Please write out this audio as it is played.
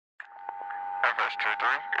FS23,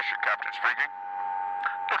 it's your captain speaking.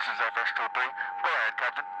 This is FS23. Go ahead,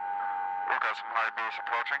 Captain. We've got some high bees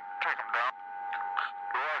approaching. Take them down.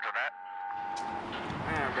 Roger that.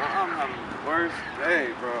 Man, bro, I'm having the worst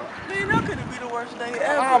day, bro. Man, that couldn't be the worst day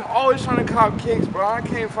ever. I'm always trying to cop kicks, bro. I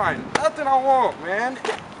can't find nothing I want, man.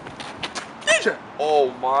 DJ!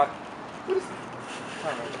 Oh, my. What is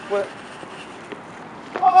what?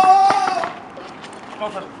 Oh!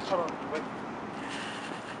 Hold on. Wait.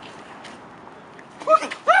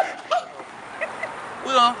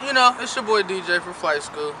 Well, you know, it's your boy DJ for Flight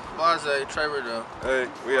School. Blase, Trevor, though. Hey,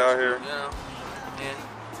 we out here. You know, and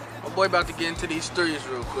my boy about to get into these threes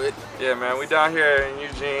real quick. Yeah, man, we down here in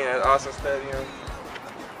Eugene at Autzen Stadium.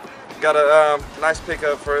 Got a nice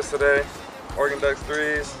pickup for us today. Oregon Ducks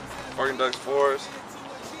 3's, Oregon Ducks 4's.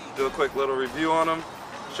 Do a quick little review on them.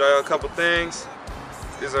 Show you a couple things.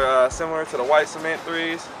 These are similar to the white cement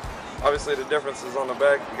 3's. Obviously the difference is on the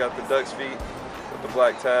back. You got the Ducks feet with the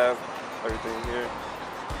black tab, everything here.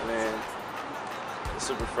 And then it's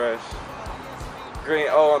super fresh. Green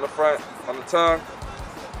O on the front, on the tongue.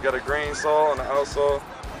 You got a green sole on the outsole.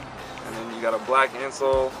 And then you got a black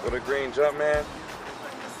insole with a green Jumpman.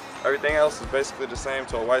 Everything else is basically the same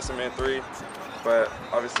to a white cement 3, but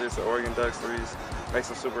obviously it's the Oregon Ducks 3's. Makes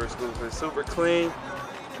them super exclusive, super clean.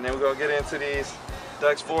 And then we're gonna get into these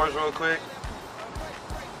Ducks 4's real quick.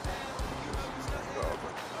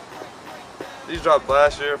 These dropped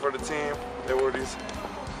last year for the team. They wore these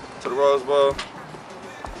to the Rose Bowl.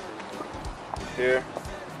 Here,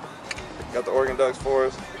 got the Oregon Ducks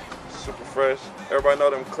 4's, super fresh. Everybody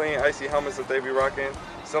know them clean, icy helmets that they be rocking.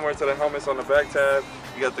 Similar to the helmets on the back tab.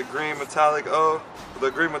 You got the green metallic O,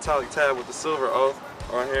 the green metallic tab with the silver O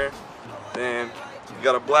on here. Then you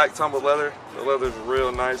got a black tumbled leather. The leather's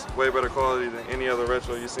real nice, way better quality than any other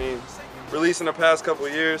retro you've seen released in the past couple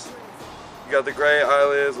of years. You got the gray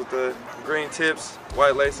eyelids with the green tips,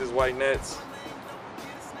 white laces, white nets.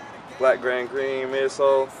 Black, gray, and green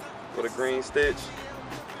midsole with a green stitch.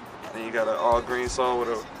 Then you got an all green sole with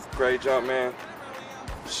a gray Jumpman.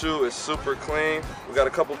 Shoe is super clean. We got a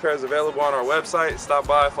couple pairs available on our website. Stop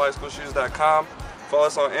by flyschoolshoes.com. Follow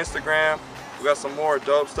us on Instagram. We got some more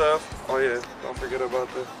dope stuff. Oh yeah, don't forget about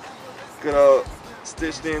the good old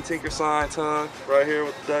stitched in Tinker sign tongue right here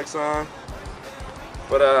with the duck sign.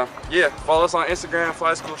 But yeah, follow us on Instagram,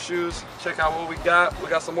 Fly School Shoes. Check out what we got. We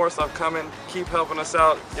got some more stuff coming. Keep helping us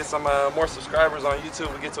out. Get some more subscribers on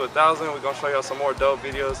YouTube. We get to 1,000. We're gonna show y'all some more dope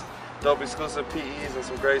videos, dope exclusive PEs, and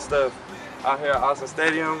some great stuff. Out here at Autzen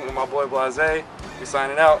Stadium with my boy Blase. We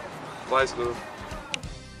signing out. Fly School.